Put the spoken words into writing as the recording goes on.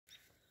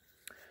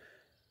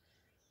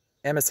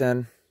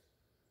MSN,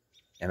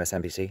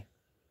 MSNBC,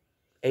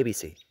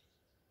 ABC,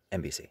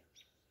 NBC.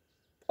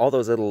 All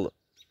those little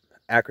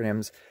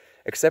acronyms,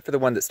 except for the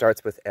one that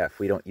starts with F.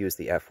 We don't use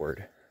the F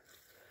word.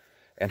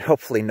 And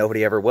hopefully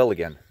nobody ever will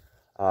again.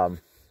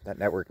 That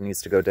network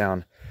needs to go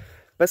down.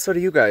 But so do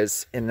you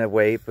guys, in a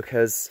way,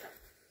 because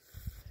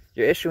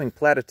you're issuing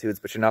platitudes,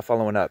 but you're not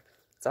following up.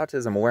 It's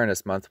Autism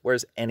Awareness Month.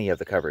 Where's any of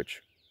the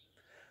coverage?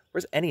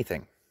 Where's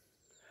anything?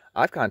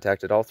 I've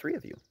contacted all three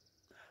of you.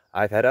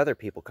 I've had other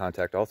people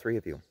contact all three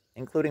of you,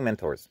 including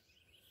mentors.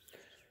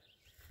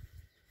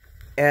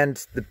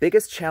 And the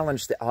biggest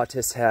challenge that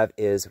autists have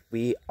is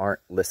we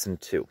aren't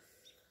listened to.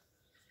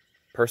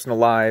 Personal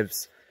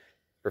lives,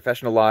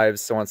 professional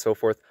lives, so on and so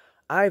forth.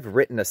 I've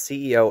written a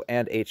CEO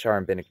and HR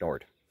and been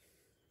ignored.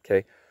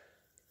 Okay?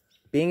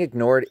 Being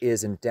ignored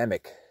is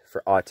endemic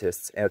for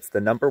autists, and it's the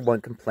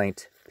 #1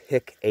 complaint.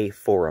 Pick a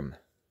forum.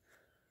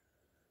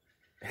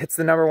 It's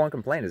the #1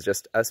 complaint, is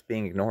just us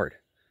being ignored.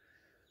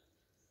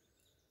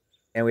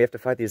 And we have to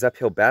fight these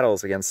uphill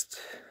battles against,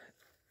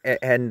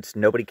 and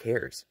nobody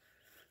cares.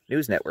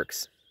 News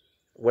networks.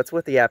 What's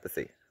with the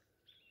apathy?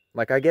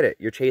 Like, I get it.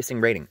 You're chasing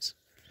ratings.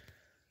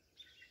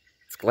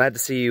 It's glad to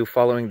see you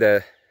following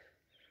the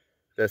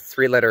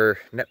three-letter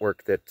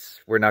network that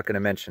we're not going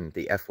to mention,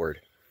 the F word.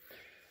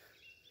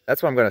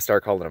 That's what I'm going to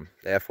start calling them,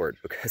 the F word,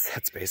 because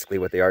that's basically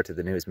what they are to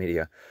the news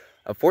media.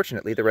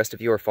 Unfortunately, the rest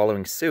of you are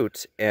following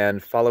suit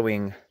and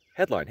following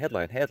headline,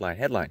 headline, headline,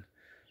 headline.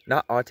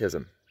 Not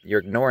autism. You're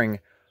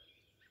ignoring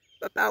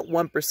about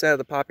 1% of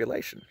the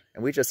population.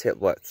 And we just hit,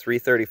 what,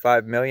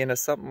 335 million or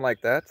something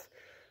like that?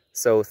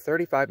 So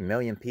 35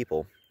 million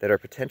people that are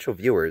potential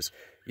viewers,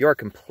 you are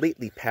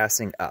completely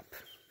passing up.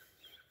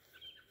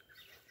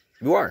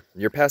 You are.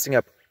 You're passing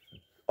up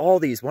all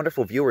these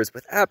wonderful viewers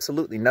with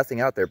absolutely nothing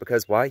out there,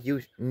 because why?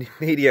 You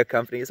media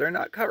companies are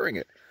not covering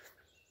it.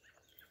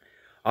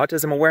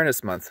 Autism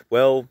Awareness Month.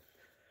 Well,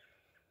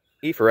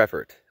 E for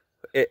effort.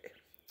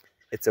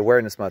 It's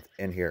Awareness Month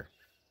in here.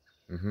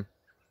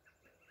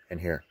 In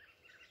here.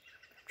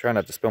 Try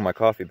not to spill my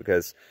coffee,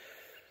 because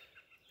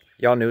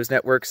y'all news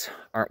networks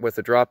aren't worth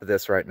a drop of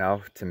this right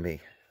now to me.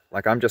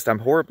 Like, I'm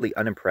horribly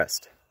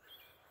unimpressed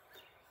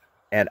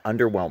and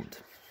underwhelmed.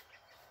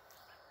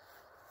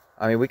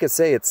 I mean, we could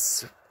say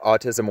it's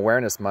Autism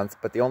Awareness Month,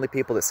 but the only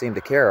people that seem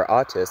to care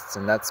are autists,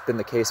 and that's been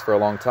the case for a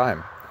long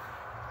time.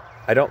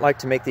 I don't like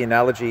to make the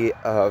analogy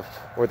of,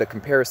 or the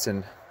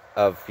comparison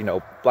of, you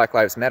know, Black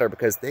Lives Matter,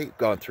 because they've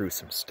gone through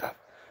some stuff.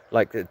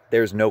 Like,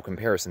 there's no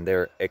comparison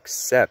there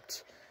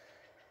except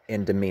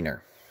in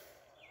demeanor.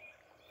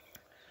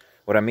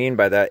 What I mean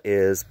by that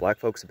is black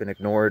folks have been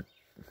ignored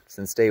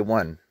since day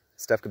one.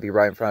 Stuff could be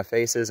right in front of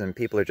faces, and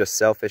people are just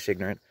selfish,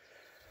 ignorant.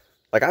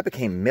 Like, I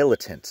became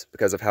militant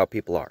because of how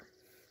people are.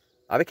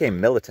 I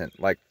became militant.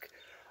 Like,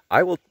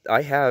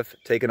 I have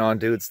taken on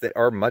dudes that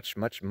are much,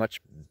 much, much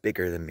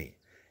bigger than me,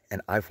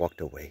 and I've walked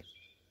away.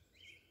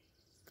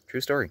 True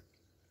story.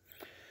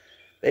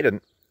 They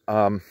didn't.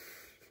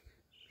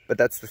 But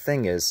that's the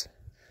thing, is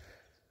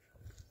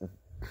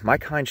my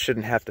kind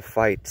shouldn't have to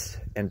fight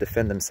and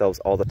defend themselves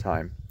all the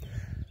time.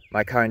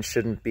 My kind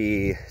shouldn't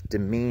be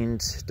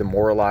demeaned,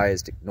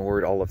 demoralized,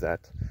 ignored, all of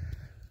that.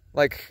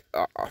 Like,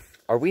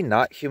 are we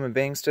not human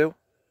beings too?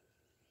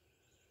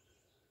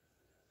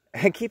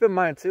 And keep in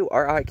mind too,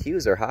 our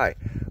IQs are high.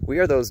 We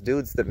are those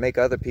dudes that make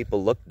other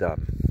people look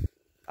dumb.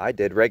 I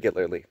did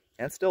regularly,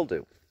 and still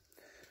do.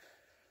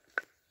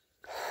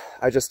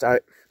 I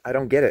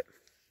don't get it.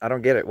 I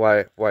don't get it.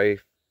 Why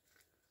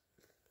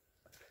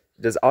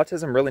does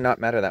autism really not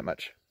matter that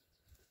much?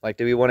 Like,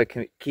 do we want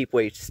to keep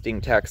wasting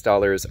tax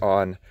dollars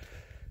on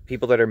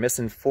people that are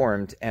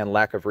misinformed and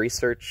lack of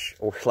research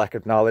or lack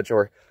of knowledge,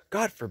 or,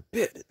 God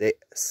forbid,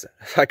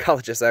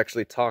 psychologists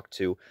actually talk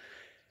to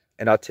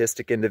an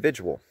autistic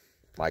individual,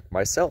 like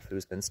myself,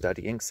 who's been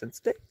studying since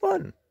day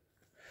one?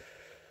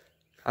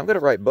 I'm going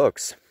to write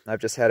books.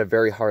 I've just had a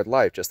very hard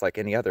life, just like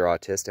any other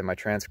autist, and my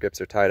transcripts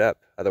are tied up.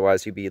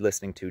 Otherwise, you'd be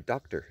listening to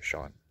Dr.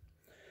 Sean.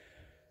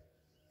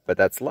 But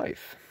that's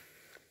life.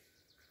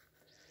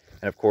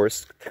 And of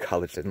course, the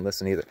college didn't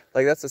listen either.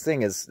 Like, that's the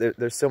thing, is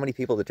there's so many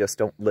people that just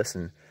don't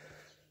listen.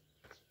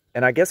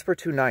 And I guess we're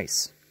too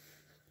nice.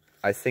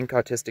 I think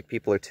autistic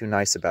people are too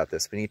nice about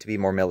this. We need to be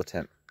more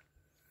militant.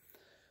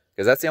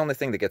 Because that's the only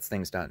thing that gets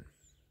things done.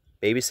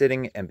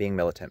 Babysitting and being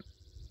militant.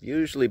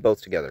 Usually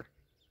both together.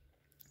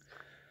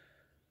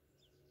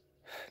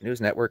 News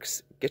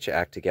networks, get your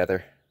act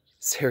together.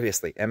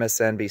 Seriously,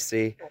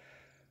 MSNBC.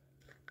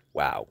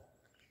 Wow.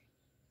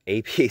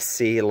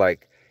 ABC,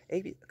 like,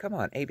 come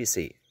on,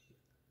 ABC.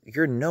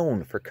 You're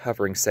known for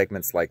covering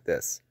segments like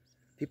this.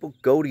 People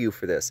go to you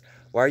for this.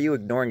 Why are you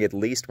ignoring at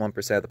least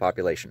 1% of the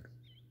population?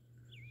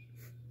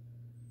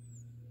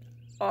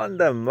 On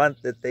the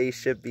month that they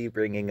should be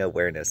bringing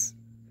awareness.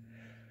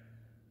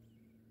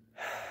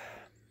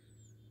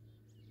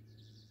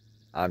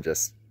 I'm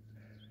just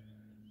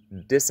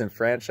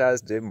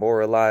disenfranchised,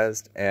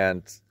 demoralized,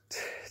 and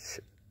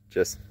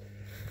just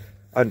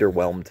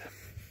underwhelmed.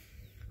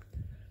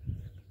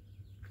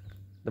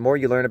 The more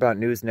you learn about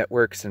news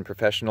networks and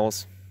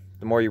professionals,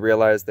 the more you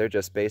realize they're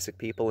just basic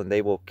people and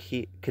they will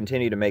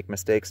continue to make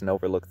mistakes and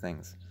overlook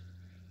things.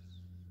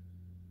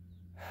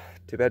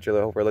 Too bad you're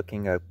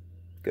overlooking a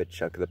good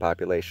chunk of the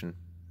population.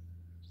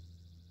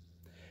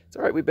 It's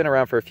alright, we've been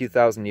around for a few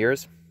thousand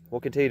years.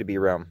 We'll continue to be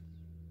around.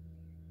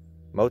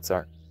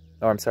 Mozart.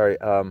 Oh, I'm sorry.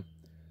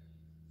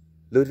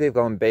 Ludwig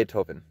von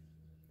Beethoven.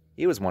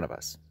 He was one of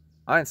us.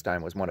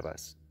 Einstein was one of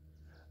us.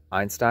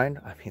 Einstein,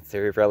 I mean,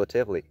 theory of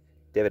relativity.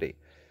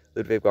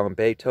 Ludwig von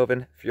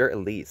Beethoven, Für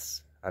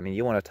Elise. I mean,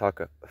 you want to talk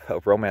a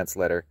romance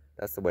letter,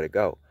 that's the way to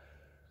go.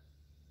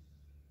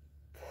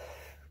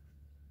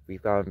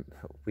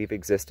 We've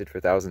existed for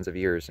thousands of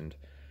years, and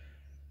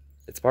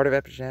it's part of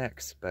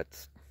epigenetics,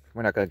 but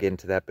we're not going to get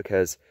into that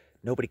because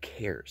nobody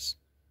cares.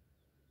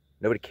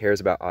 Nobody cares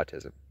about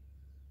autism.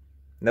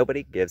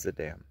 Nobody gives a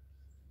damn.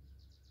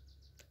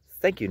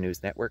 Thank you,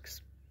 news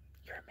networks.